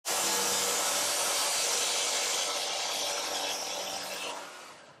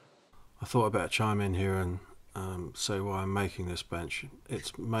I thought I'd better chime in here and say why I'm making this bench.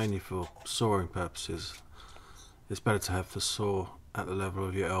 It's mainly for sawing purposes. It's better to have the saw at the level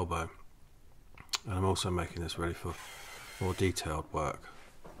of your elbow. And I'm also making this ready for more detailed work.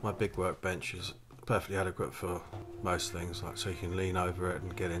 My big workbench is perfectly adequate for most things, like so you can lean over it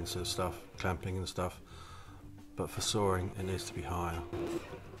and get into stuff, clamping and stuff. But for sawing, it needs to be higher.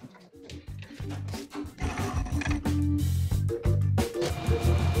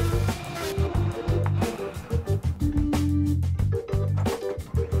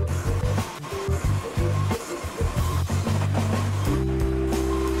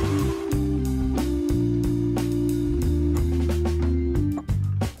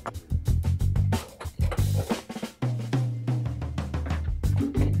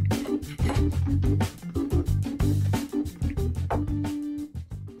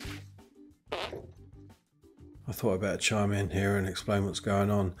 I thought I'd better chime in here and explain what's going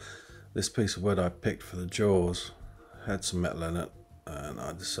on. This piece of wood I picked for the jaws had some metal in it, and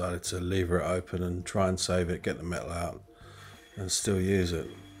I decided to lever it open and try and save it, get the metal out and still use it.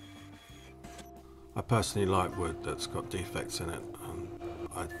 I personally like wood that's got defects in it, and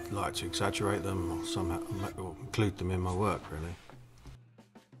I like to exaggerate them or somehow or include them in my work, really.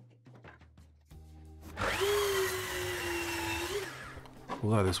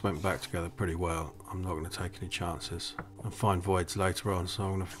 Although this went back together pretty well, I'm not going to take any chances and find voids later on, so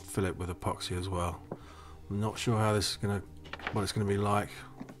I'm going to fill it with epoxy as well. I'm not sure how this is what it's going to be like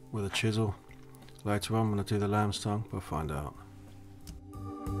with a chisel later on when I do the lamb's tongue. We'll find out.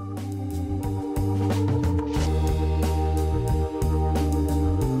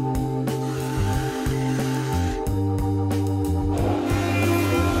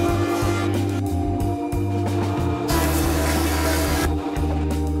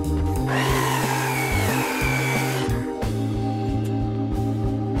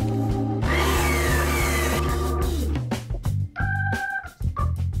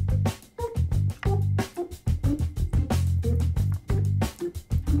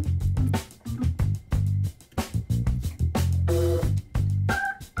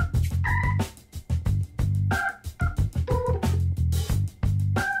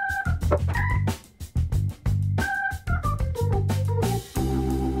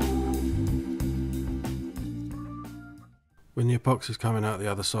 When the epoxy is coming out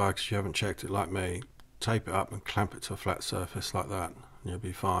the other side because you haven't checked it like me, tape it up and clamp it to a flat surface like that and you'll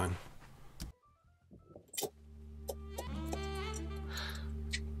be fine.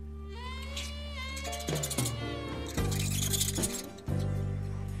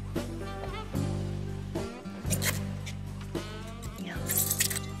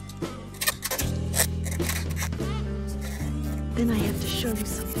 Then I have to show you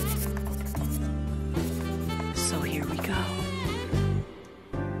something. So here we go.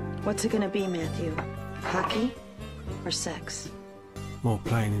 What's it gonna be, Matthew? Hockey or sex? More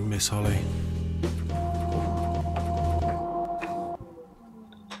plain, Miss Holly.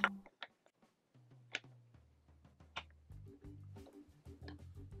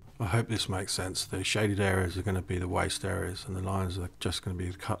 I hope this makes sense. The shaded areas are going to be the waste areas and the lines are just going to be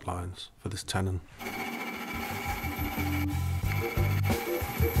the cut lines for this tenon.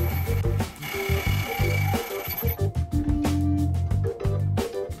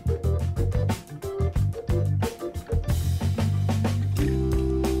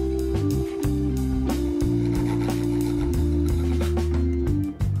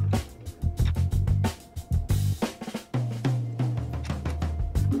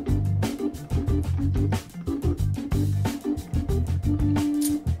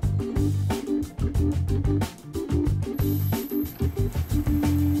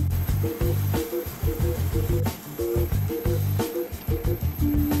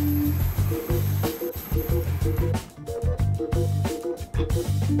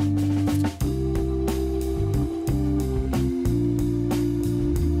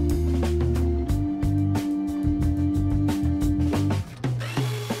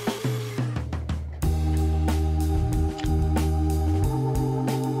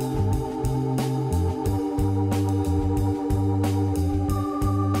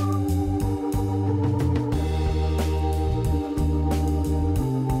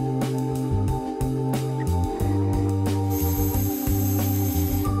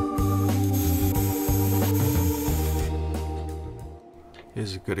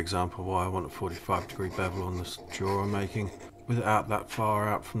 Here's a good example why I want a 45-degree bevel on this jaw I'm making. Without that far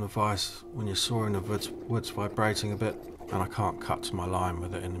out from the vise, when you're sawing the wood's vibrating a bit, and I can't cut to my line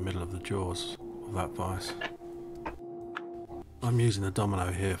with it in the middle of the jaws of that vise. I'm using the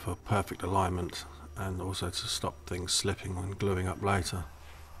domino here for perfect alignment and also to stop things slipping when gluing up later.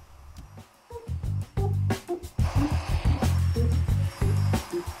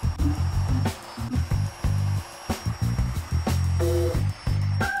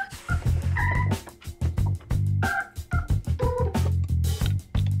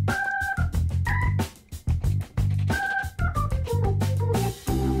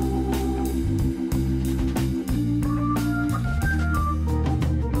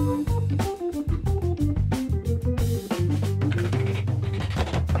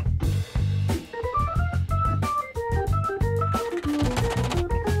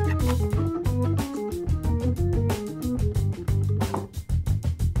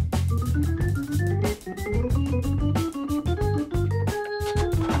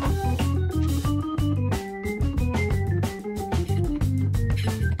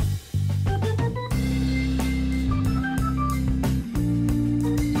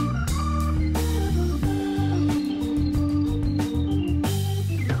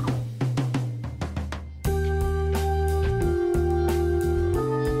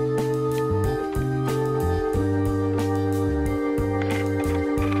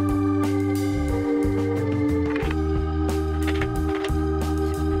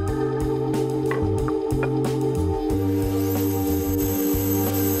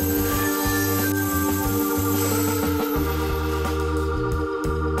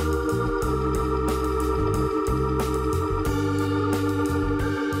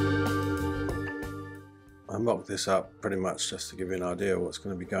 marked this up pretty much just to give you an idea of what's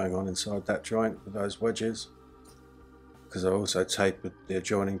going to be going on inside that joint with those wedges, because I also tapered the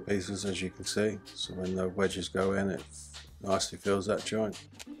adjoining pieces, as you can see, so when the wedges go in it nicely fills that joint.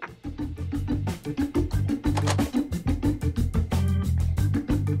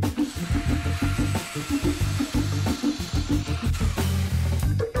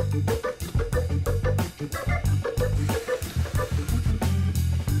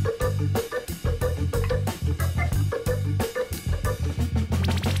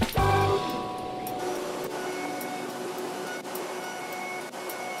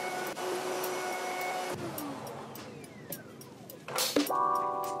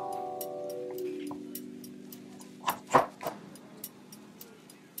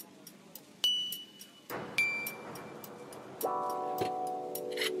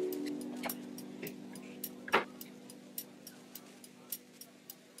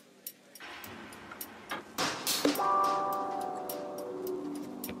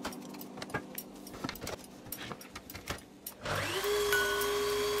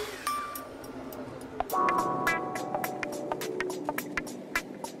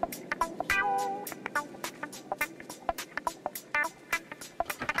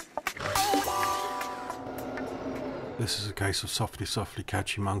 This is a case of softly, softly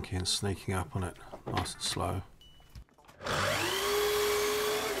catchy monkey and sneaking up on it, nice and slow.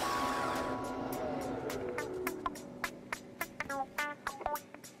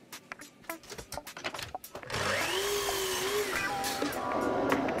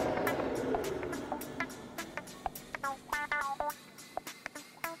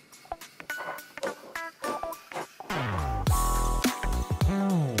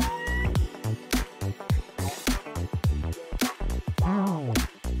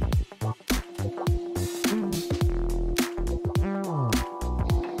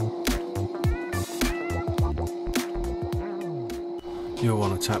 You'll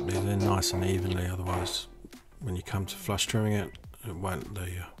want to tap these in nice and evenly, otherwise when you come to flush trimming it, it won't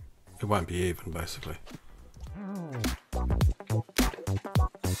be even basically.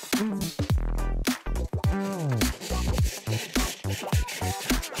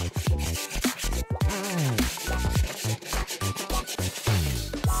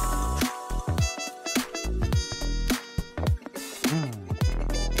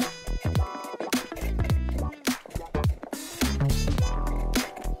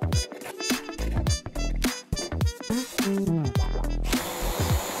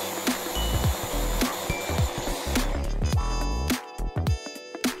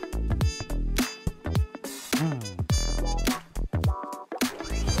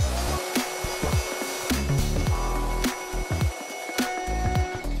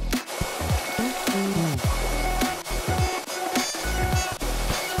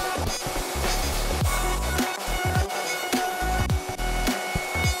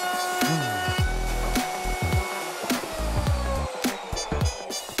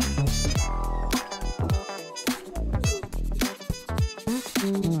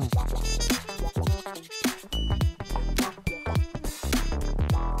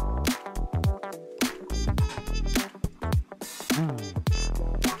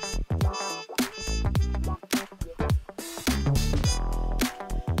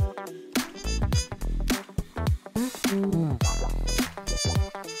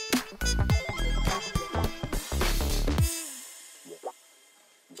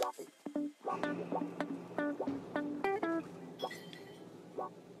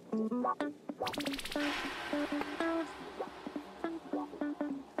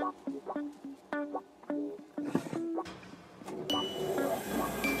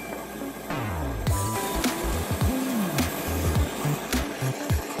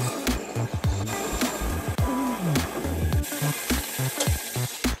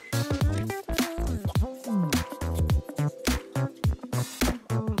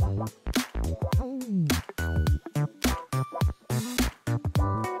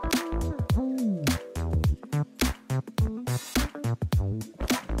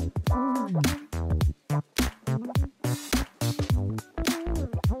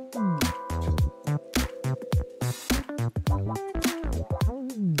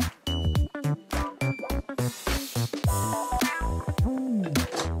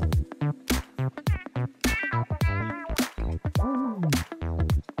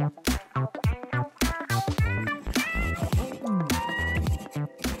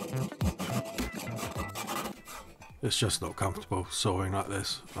 It's just not comfortable sawing like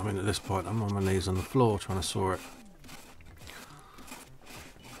this. I mean, at this point I'm on my knees on the floor trying to saw it.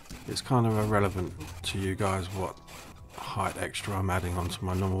 It's kind of irrelevant to you guys what height extra I'm adding onto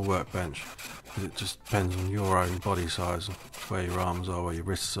my normal workbench. because it just depends on your own body size, where your arms are, where your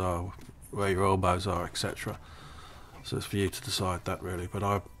wrists are, where your elbows are, etc. So it's for you to decide that really. But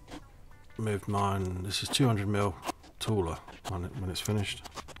I moved mine, this is 200mm taller when it's finished.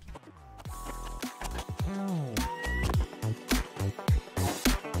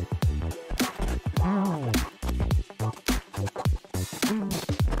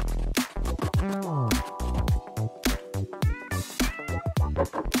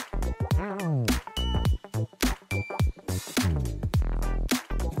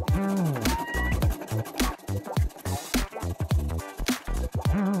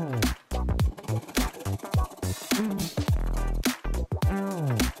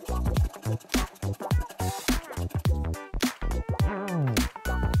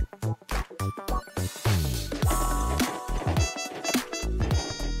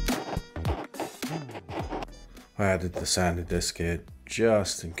 I added the sanded disc here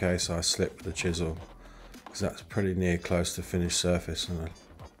just in case I slip with the chisel, because that's pretty near close to finished surface, and a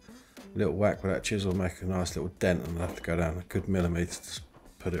little whack with that chisel will make a nice little dent, and I'll have to go down a good millimetre to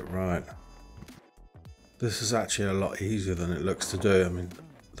put it right. This is actually a lot easier than it looks to do. I mean,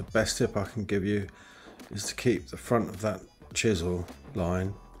 the best tip I can give you is to keep the front of that chisel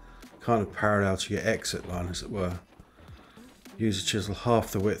line kind of parallel to your exit line, as it were. Use a chisel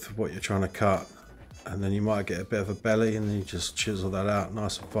half the width of what you're trying to cut, and then you might get a bit of a belly, and then you just chisel that out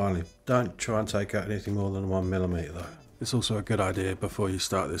nice and finely. Don't try and take out anything more than 1mm though. It's also a good idea before you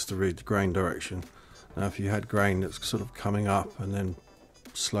start this to read the grain direction. Now if you had grain that's sort of coming up and then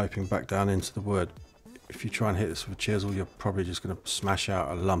sloping back down into the wood, if you try and hit this with a chisel, you're probably just going to smash out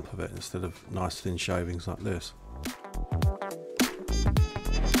a lump of it instead of nice thin shavings like this.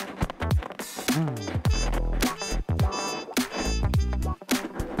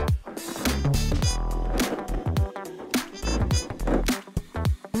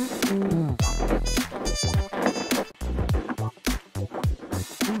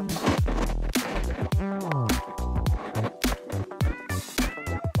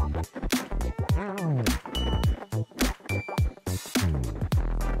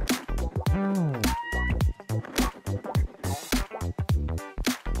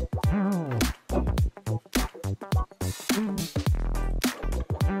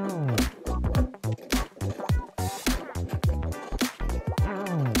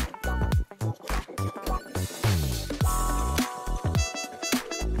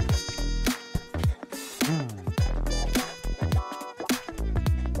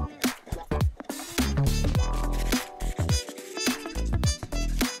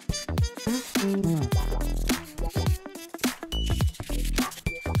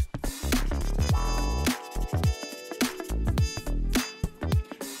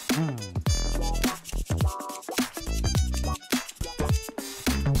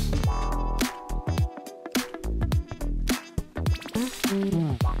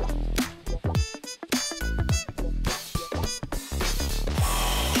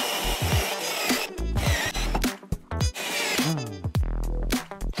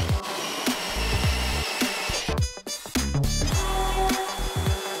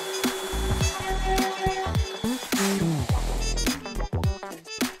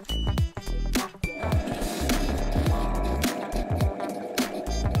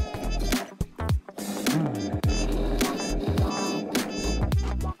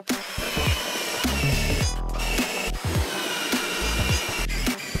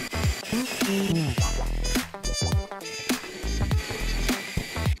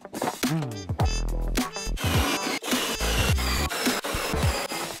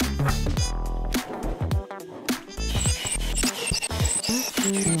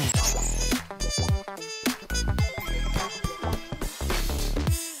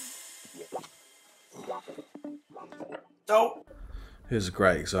 Here's a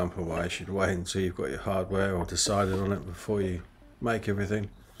great example of why you should wait until you've got your hardware or decided on it before you make everything.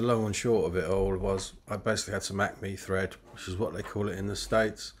 The long and short of it all was I basically had some Acme thread, which is what they call it in the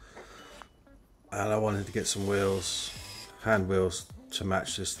States, and I wanted to get some wheels, hand wheels, to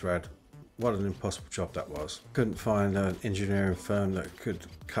match this thread. What an impossible job that was. Couldn't find an engineering firm that could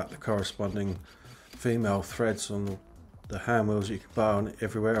cut the corresponding female threads on the hand wheels you could buy on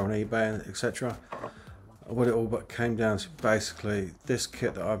everywhere on eBay, etc. What it all but came down to, basically, this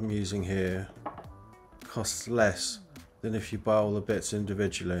kit that I'm using here costs less than if you buy all the bits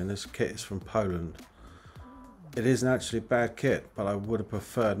individually, and this kit is from Poland. It isn't actually a bad kit, but I would have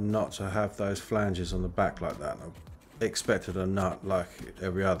preferred not to have those flanges on the back like that. I expected a nut like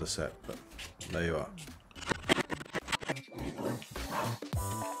every other set, but there you are.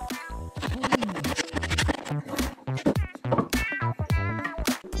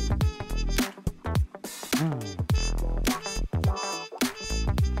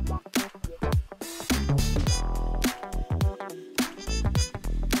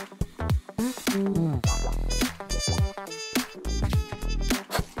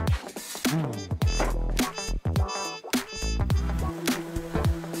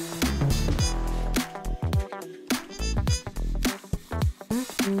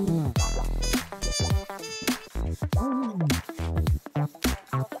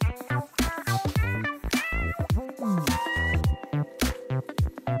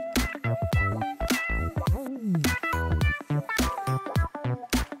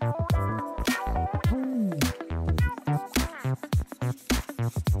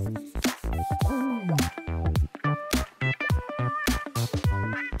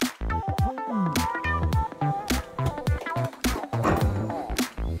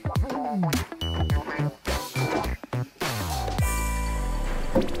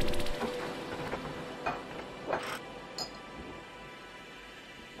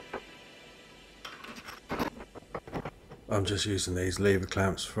 I'm just using these lever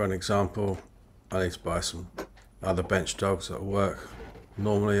clamps for an example. I need to buy some other bench dogs that will work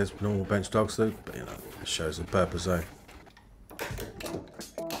normally as normal bench dogs do, but you know, it shows the purpose, eh?